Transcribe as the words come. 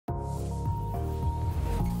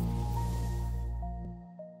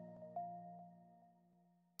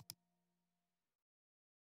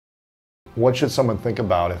What should someone think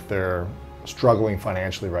about if they're struggling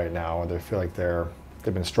financially right now, or they feel like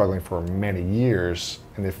they've been struggling for many years,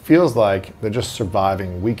 and it feels like they're just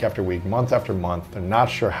surviving week after week, month after month. They're not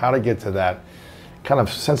sure how to get to that kind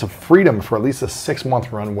of sense of freedom for at least a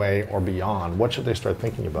 6-month runway or beyond. What should they start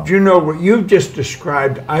thinking about? Do you know what you've just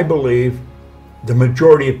described? I believe the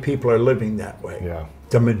majority of people are living that way. Yeah.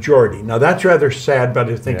 The majority. Now that's rather sad, but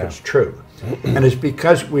I think it's true. And it's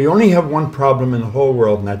because we only have one problem in the whole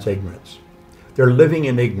world, and that's ignorance. They're living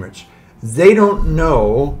in ignorance. They don't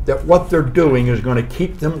know that what they're doing is going to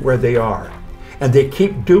keep them where they are. And they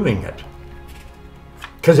keep doing it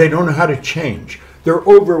because they don't know how to change. They're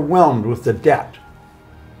overwhelmed with the debt.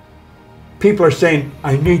 People are saying,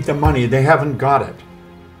 I need the money. They haven't got it.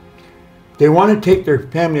 They want to take their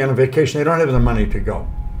family on a vacation. They don't have the money to go.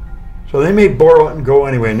 So they may borrow it and go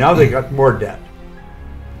anyway. Now they got more debt.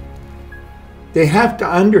 They have to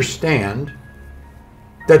understand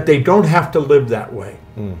that they don't have to live that way.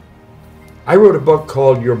 I wrote a book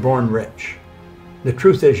called You're Born Rich. The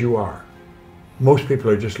truth is you are. Most people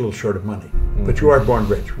are just a little short of money, but you are born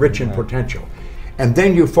rich, rich in potential. And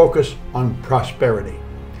then you focus on prosperity.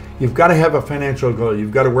 You've got to have a financial goal.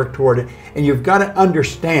 You've got to work toward it. And you've got to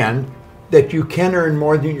understand that you can earn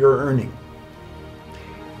more than you're earning.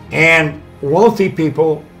 And wealthy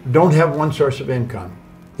people don't have one source of income.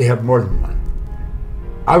 They have more than one.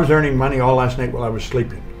 I was earning money all last night while I was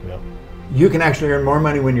sleeping. Yeah. You can actually earn more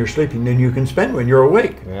money when you're sleeping than you can spend when you're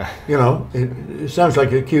awake. Yeah. You know, it sounds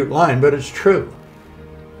like a cute line, but it's true.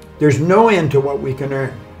 There's no end to what we can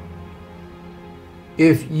earn.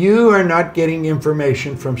 If you are not getting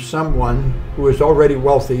information from someone who is already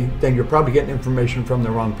wealthy, then you're probably getting information from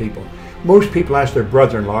the wrong people. Most people ask their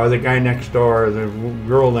brother-in-law, or the guy next door, or the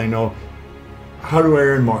girl they know, how do I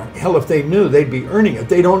earn more? Hell, if they knew, they'd be earning it.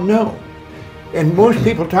 They don't know. And most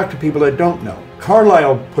people talk to people that don't know.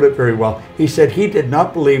 Carlyle put it very well. He said he did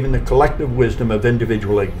not believe in the collective wisdom of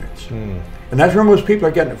individual ignorance. And that's where most people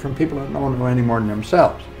are getting it, from people that don't know any more than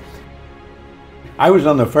themselves. I was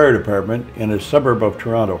on the fire department in a suburb of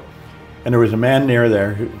Toronto, and there was a man near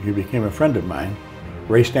there who became a friend of mine,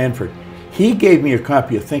 Ray Stanford. He gave me a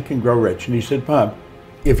copy of Think and Grow Rich, and he said, Bob,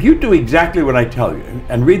 if you do exactly what I tell you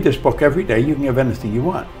and read this book every day, you can have anything you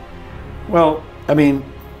want. Well, I mean,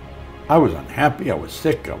 I was unhappy, I was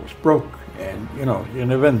sick, I was broke, and you know,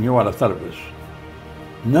 and if anything you want, I thought it was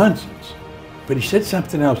nonsense. But he said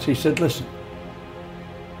something else. He said, listen,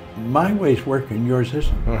 my way's working, yours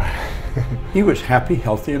isn't. He was happy,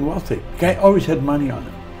 healthy, and wealthy. The guy always had money on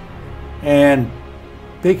him. And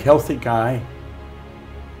big, healthy guy.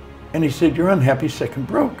 And he said, you're unhappy, sick, and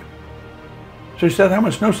broke. So he said, I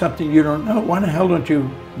must know something you don't know. Why the hell don't you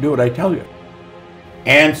do what I tell you?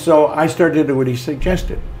 And so I started to do what he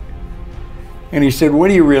suggested. And he said, what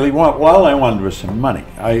do you really want? Well, all I wanted was some money.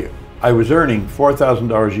 I was earning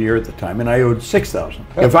 $4,000 a year at the time, and I owed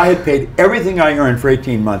 $6,000. If I had paid everything I earned for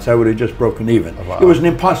 18 months, I would have just broken even. Oh, wow. It was an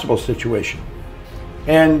impossible situation.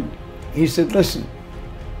 And he said, listen,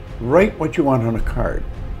 write what you want on a card.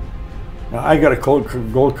 Now, I got a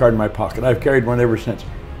gold card in my pocket. I've carried one ever since.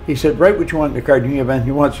 He said, write what you want on the card. You can have anything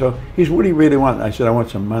you want. So he said, what do you really want? And I said, I want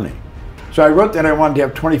some money. So I wrote that I wanted to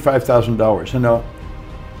have $25,000. And now,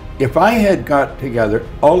 if I had got together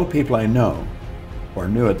all the people I know, or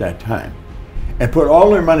knew at that time, and put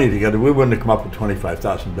all their money together, we wouldn't have come up with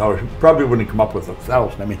 $25,000. We probably wouldn't have come up with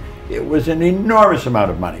 $1,000. I mean, it was an enormous amount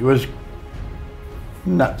of money. It was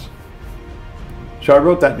nuts. So I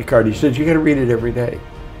wrote that in the card. He says, you got to read it every day.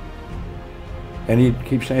 And he'd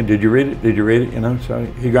keep saying, did you read it? Did you read it? You know, so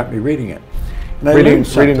he got me reading it. And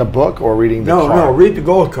reading the book or reading the card? No, read the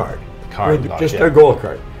gold card. The card. Just a gold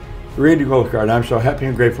card. Read the gold card. I'm so happy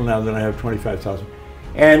and grateful now that I have $25,000.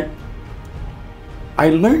 And I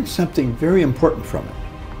learned something very important from it.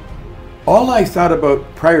 All I thought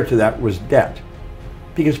about prior to that was debt,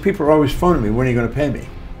 because people are always phoning me, when are you going to pay me?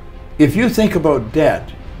 If you think about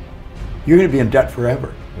debt, you're going to be in debt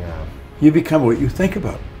forever. Yeah. You become what you think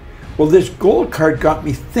about. Well, this gold card got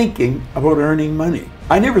me thinking about earning money.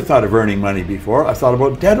 I never thought of earning money before. I thought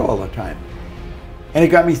about debt all the time. And it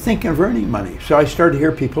got me thinking of earning money. So I started to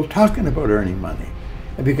hear people talking about earning money.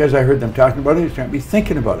 And because I heard them talking about it got me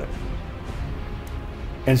thinking about it.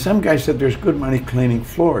 And some guy said, there's good money cleaning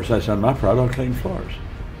floors. I said, I'm not proud, I'll clean floors.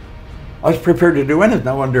 I was prepared to do anything.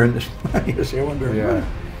 I wanted to earn this money. I said, I wanted to earn money.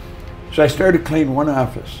 So I started to clean one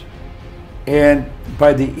office. And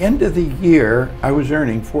by the end of the year, I was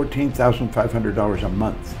earning $14,500 a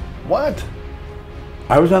month. What?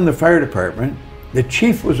 I was on the fire department. The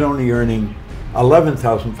chief was only earning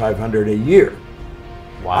 $11,500 a year.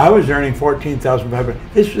 Wow. I was earning $14,500.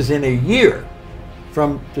 This was in a year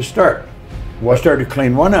from the start. I started to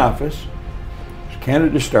clean one office,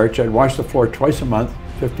 Canada Starch. I'd wash the floor twice a month,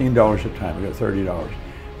 $15 a time. I got $30.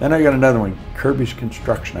 Then I got another one, Kirby's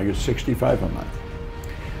Construction. I got $65 a month.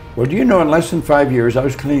 Well, do you know, in less than 5 years, I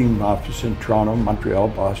was cleaning an office in Toronto, Montreal,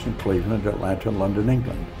 Boston, Cleveland, Atlanta, London,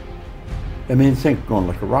 England. I mean, think going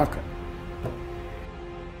like a rocket.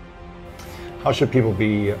 How should people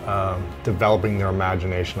be developing their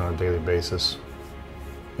imagination on a daily basis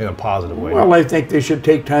in a positive way? Well, I think they should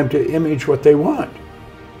take time to image what they want.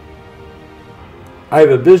 I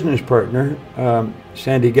have a business partner,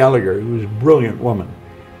 Sandy Gallagher, who's a brilliant woman,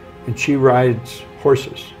 and she rides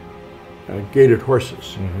horses, gaited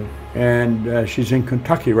horses. Mm-hmm. And she's in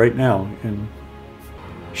Kentucky right now, and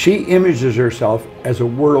she images herself as a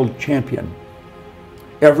world champion.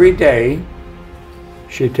 Every day,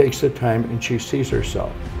 she takes the time and she sees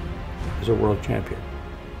herself as a world champion.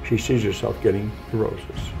 She sees herself getting the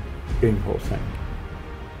roses, getting the whole thing.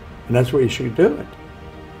 And that's what you should do it.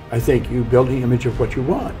 I think you build the image of what you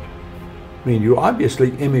want. I mean, you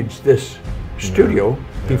obviously imaged this studio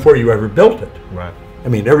before you ever built it. Right. I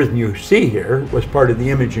mean, everything you see here was part of the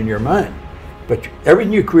image in your mind. But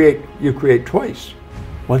everything you create twice.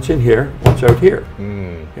 Once in here, once out here,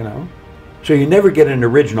 you know? So you never get an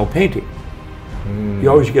original painting. You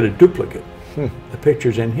always get a duplicate. The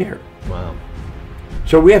picture's in here. Wow.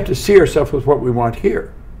 So we have to see ourselves with what we want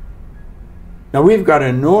here. Now we've got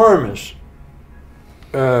enormous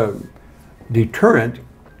deterrent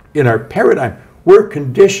in our paradigm. We're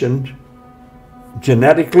conditioned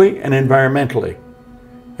genetically and environmentally.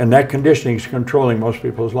 And that conditioning is controlling most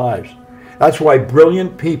people's lives. That's why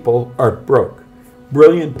brilliant people are broke.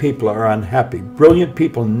 Brilliant people are unhappy. Brilliant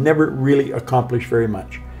people never really accomplish very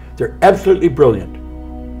much. They're absolutely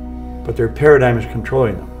brilliant, but their paradigm is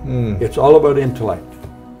controlling them. It's all about intellect.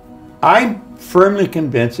 I'm firmly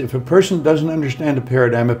convinced if a person doesn't understand a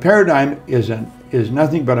paradigm is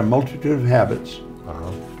nothing but a multitude of habits.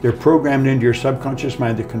 They're programmed into your subconscious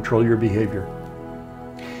mind to control your behavior.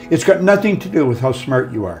 It's got nothing to do with how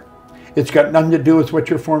smart you are. It's got nothing to do with what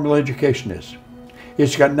your formal education is.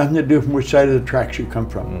 It's got nothing to do from which side of the tracks you come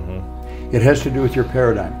from. It has to do with your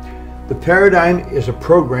paradigm. The paradigm is a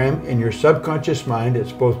program in your subconscious mind.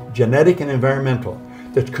 It's both genetic and environmental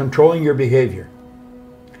that's controlling your behavior.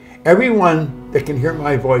 Everyone that can hear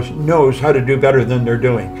my voice knows how to do better than they're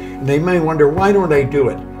doing. And they may wonder, why don't I do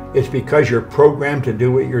it? It's because you're programmed to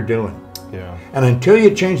do what you're doing. Yeah. And until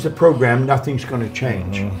you change the program, nothing's going to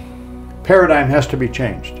change. Paradigm has to be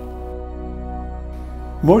changed.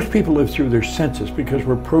 Most people live through their senses because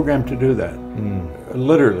we're programmed to do that.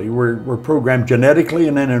 Literally, we're programmed genetically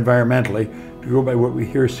and then environmentally to go by what we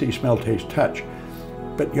hear, see, smell, taste, touch.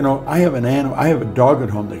 But you know, I have a dog at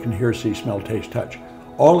home that can hear, see, smell, taste, touch.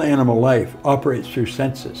 All animal life operates through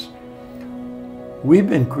senses. We've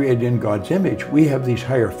been created in God's image. We have these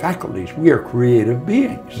higher faculties. We are creative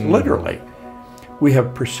beings, literally. We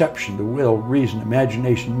have perception, the will, reason,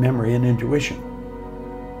 imagination, memory, and intuition.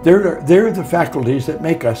 They're the faculties that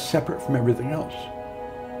make us separate from everything else.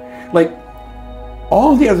 Like,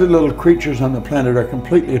 all the other little creatures on the planet are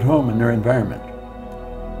completely at home in their environment.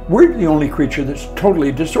 We're the only creature that's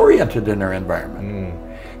totally disoriented in our environment.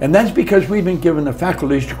 And that's because we've been given the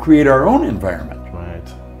faculties to create our own environment.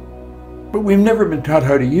 Right. But we've never been taught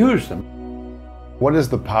how to use them. What does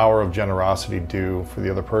the power of generosity do for the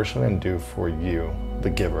other person and do for you, the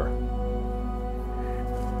giver?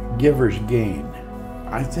 Givers gain.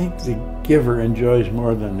 I think the giver enjoys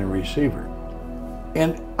more than the receiver.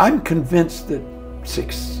 And I'm convinced that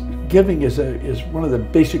giving is one of the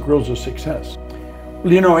basic rules of success.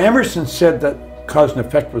 Well, you know, Emerson said that cause and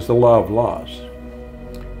effect was the law of laws.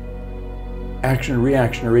 Action and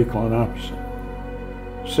reaction are equal and opposite.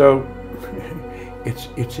 So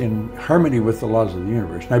it's in harmony with the laws of the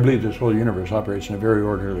universe. And I believe this whole universe operates in a very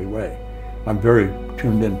orderly way. I'm very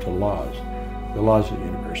tuned into laws, the laws of the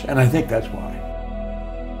universe. And I think that's why.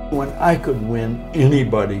 When I could win,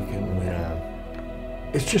 anybody can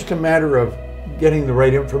win. It's just a matter of getting the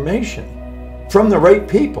right information from the right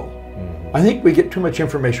people. I think we get too much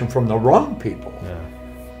information from the wrong people.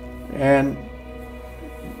 And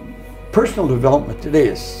personal development today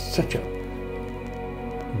is such a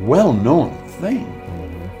well-known thing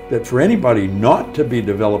that for anybody not to be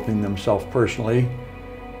developing themselves personally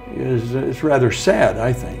is rather sad,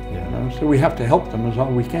 I think. You know? So we have to help them as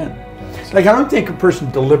all we can. Like, I don't think a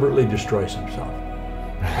person deliberately destroys himself.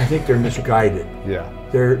 I think they're misguided.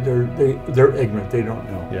 They're ignorant. They don't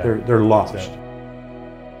know. They're lost.